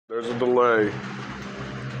There's a delay.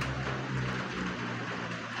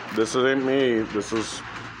 This ain't me. This is...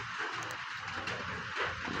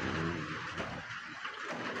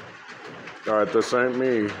 Alright, this ain't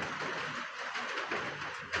me.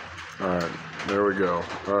 Alright, there we go.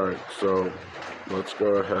 Alright, so let's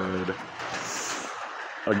go ahead.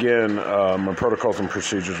 Again, my protocols and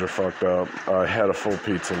procedures are fucked up. I had a full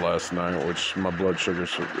pizza last night, which my blood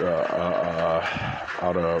sugar's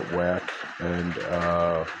out of whack. And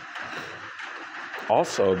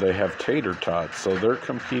also, they have tater tots, so they're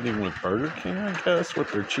competing with Burger King, I guess, with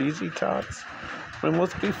their cheesy tots. I mean,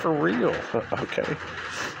 let's be for real, okay?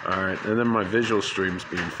 All right, and then my visual stream's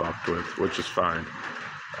being fucked with, which is fine.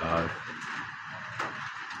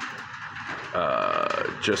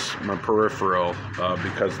 Just my peripheral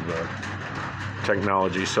because of the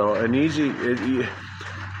technology. So an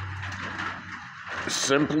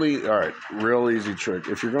simply, all right, real easy trick.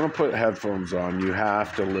 If you're going to put headphones on, you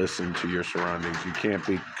have to listen to your surroundings. You can't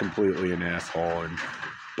be completely an asshole and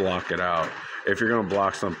block it out. If you're going to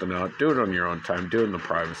block something out, do it on your own time. Do it in the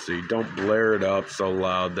privacy. Don't blare it up so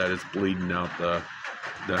loud that it's bleeding out the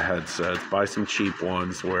headsets. Buy some cheap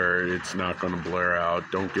ones where it's not going to blare out.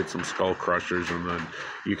 Don't get some skull crushers and then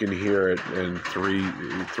you can hear it in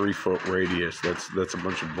three foot radius. That's a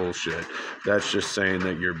bunch of bullshit. That's just saying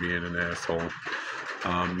that you're being an asshole.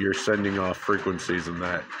 You're sending off frequencies and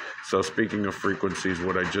that. So speaking of frequencies,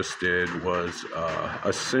 what I just did was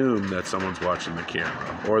assume that someone's watching the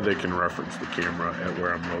camera, or they can reference the camera at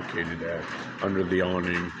where I'm located at under the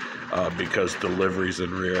awning because delivery's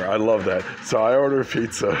in rear. I love that. So I ordered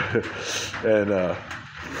pizza and I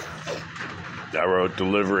wrote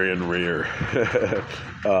delivery in rear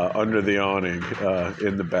under the awning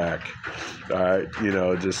in the back. All right,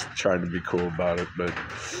 just trying to be cool about it, but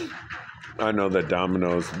I know that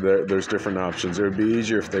Domino's, there's different options. It would be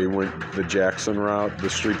easier if they went the Jackson route, the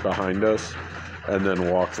street behind us, and then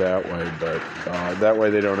walk that way. But that way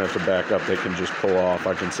they don't have to back up. They can just pull off.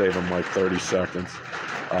 I can save them like 30 seconds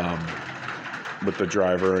with the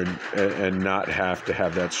driver and not have to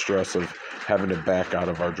have that stress of having to back out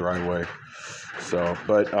of our driveway. So,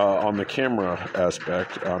 but on the camera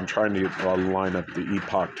aspect, I'm trying to line up the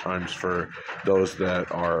epoch times for those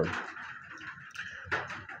that are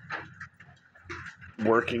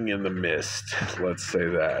working in the mist, let's say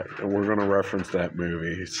that. And we're going to reference that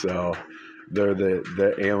movie. So they're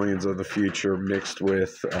the aliens of the future mixed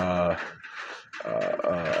with the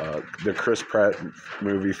Chris Pratt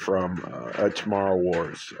movie from Tomorrow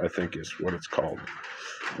Wars, I think is what it's called,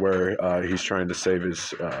 where he's trying to save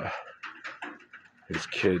his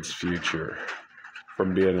kid's future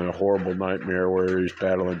from being a horrible nightmare where he's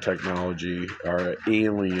battling technology or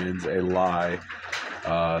aliens, a lie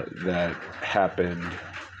that happened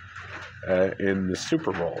in the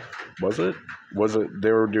Super Bowl. Was it?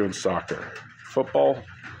 They were doing soccer. Football?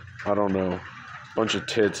 I don't know. Bunch of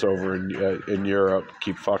tits over in Europe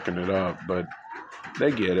keep fucking it up, but they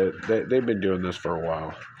get it. They've been doing this for a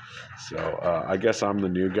while. So I guess I'm the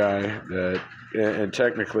new guy and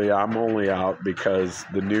technically I'm only out because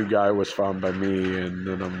the new guy was found by me, and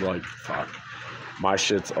then I'm like, fuck, my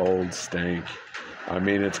shit's old, stank. I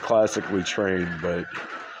mean, it's classically trained, but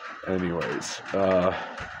anyways.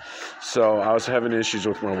 So I was having issues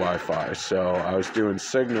with my Wi-Fi. So I was doing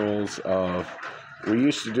signals of, we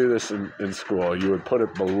used to do this in school. You would put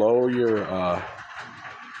it below your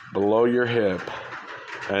hip,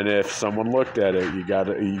 and if someone looked at it, you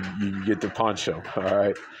get to punch them. All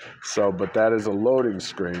right. So, but that is a loading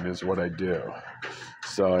screen, is what I do.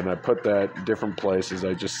 So, and I put that different places.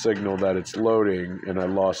 I just signal that it's loading, and I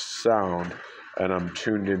lost sound, and I'm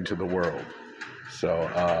tuned into the world. So,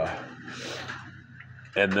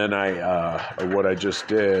 and then what I just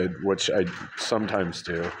did, which I sometimes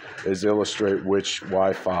do, is illustrate which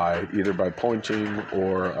Wi-Fi, either by pointing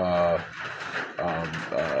or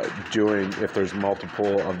doing, if there's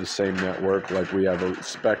multiple of the same network, like we have a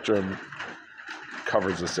Spectrum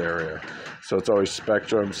covers this area. So it's always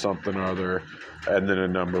Spectrum, something or other, and then a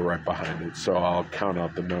number right behind it. So I'll count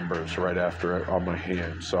out the numbers right after it on my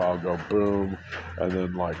hand. So I'll go boom, and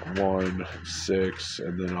then like 1, 6,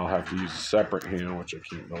 and then I'll have to use a separate hand, which I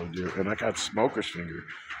can't really do. And I got smoker's finger.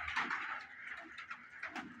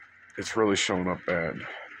 It's really showing up bad.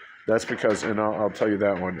 That's because, and I'll tell you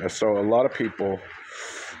that one. So a lot of people,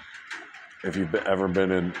 if you've ever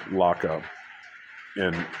been in lockup,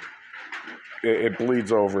 and it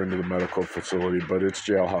bleeds over into the medical facility, but it's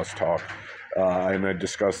jailhouse talk. And I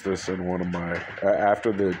discussed this in one of my,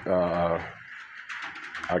 after the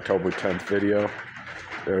October 10th video,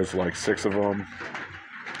 there's like 6 of them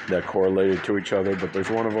that correlated to each other, but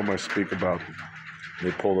there's one of them I speak about,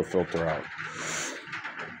 they pull the filter out.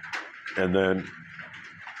 And then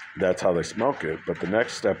that's how they smoke it. But the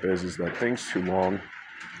next step is that thing's too long,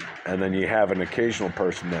 and then you have an occasional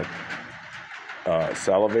person that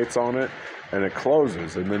salivates on it, and it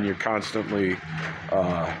closes, and then you're constantly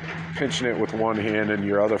pinching it with one hand, and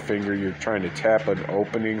your other finger you're trying to tap an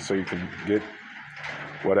opening so you can get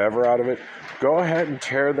whatever out of it. Go ahead and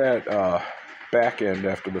tear that back end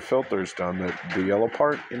after the filter's done, the yellow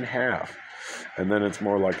part, in half, and then it's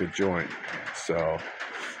more like a joint. So,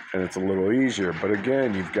 and it's a little easier, but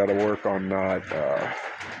again, you've got to work on not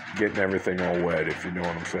getting everything all wet, if you know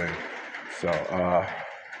what I'm saying. So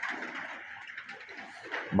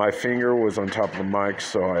my finger was on top of the mic,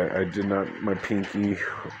 so I did not, my pinky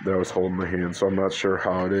that was holding the hand, so I'm not sure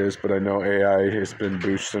how it is, but I know AI has been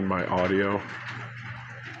boosting my audio.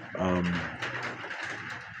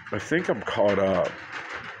 I think I'm caught up.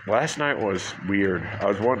 Last night was weird. I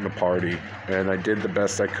was wanting to party, and I did the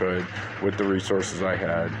best I could with the resources I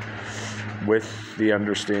had, with the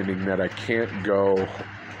understanding that I can't go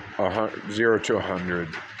 0 to 100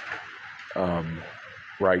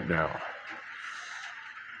 right now.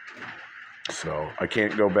 So I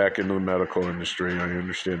can't go back into the medical industry. I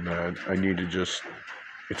understand that. I need to just,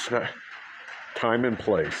 it's not time and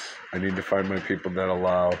place. I need to find my people that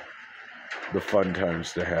allow the fun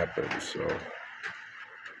times to happen. So,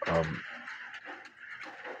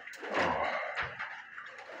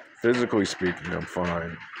 physically speaking, I'm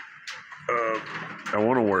fine. I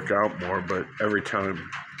want to work out more, but every time,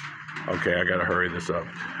 okay, I got to hurry this up.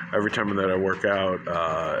 Every time that I work out,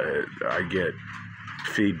 I get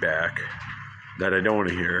feedback that I don't want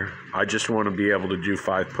to hear. I just want to be able to do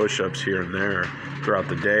 5 push-ups here and there throughout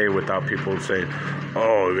the day without people saying,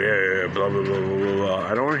 oh, yeah, blah, blah, blah, blah, blah.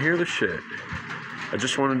 I don't want to hear the shit. I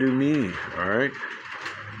just want to do me, all right?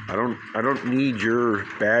 I don't need your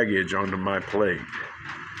baggage onto my plate.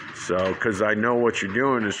 So, because I know what you're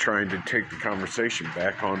doing is trying to take the conversation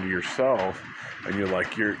back onto yourself, and you're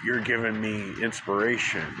like, you're giving me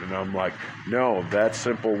inspiration. And I'm like, no, that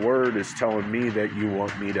simple word is telling me that you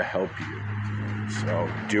want me to help you. So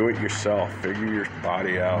do it yourself. Figure your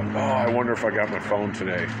body out. Oh, I wonder if I got my phone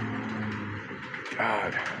today.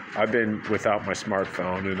 God, I've been without my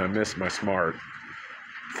smartphone, and I miss my smartphone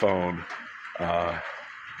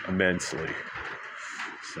immensely.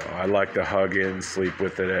 So I like to hug it and sleep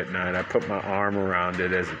with it at night. I put my arm around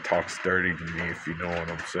it as it talks dirty to me, if you know what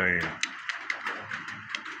I'm saying.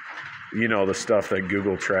 You know, the stuff that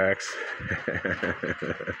Google tracks.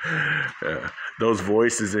 Yeah. Those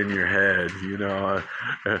voices in your head, you know.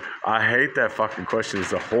 I hate that fucking question.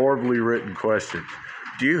 It's a horribly written question.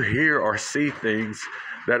 Do you hear or see things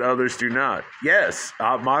that others do not? Yes,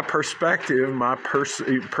 my perspective, my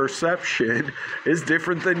perception is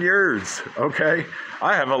different than yours, okay?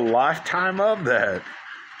 I have a lifetime of that.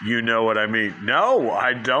 You know what I mean? No,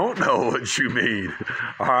 I don't know what you mean.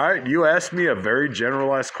 All right, you asked me a very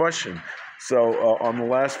generalized question. So on the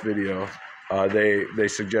last video, they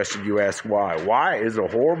suggested you ask why. Why is a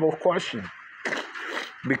horrible question.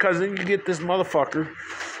 Because then you get this motherfucker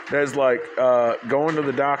that's like going to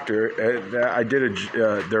the doctor. I did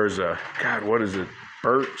there's a, God, what is it?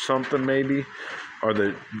 Bert something maybe? Or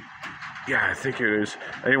yeah, I think it is.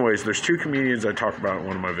 Anyways, there's 2 comedians I talk about in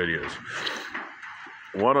one of my videos.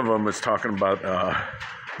 One of them is talking about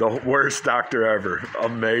the worst doctor ever.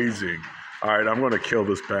 Amazing. All right, I'm going to kill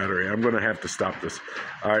this battery. I'm going to have to stop this.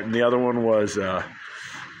 All right, and the other one was,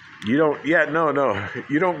 you don't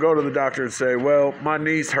go to the doctor and say, well, my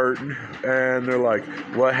knee's hurting. And they're like,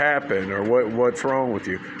 what happened? Or what's wrong with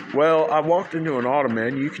you? Well, I walked into an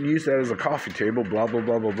Ottoman. You can use that as a coffee table, blah, blah,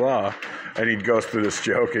 blah, blah, blah. And he goes through this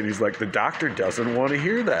joke, and he's like, the doctor doesn't want to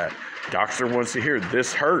hear that. Doctor wants to hear,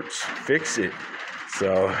 this hurts. Fix it.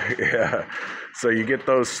 So, yeah. So you get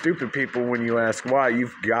those stupid people when you ask why.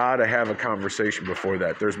 You've got to have a conversation before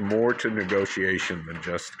that. There's more to negotiation than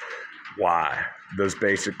just why. Those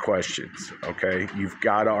basic questions, okay? You've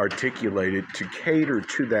got to articulate it to cater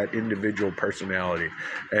to that individual personality.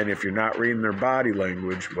 And if you're not reading their body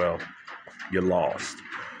language, well, you lost.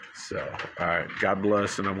 So, all right. God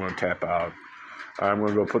bless, and I'm going to tap out. I'm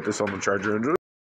going to go put this on the charger.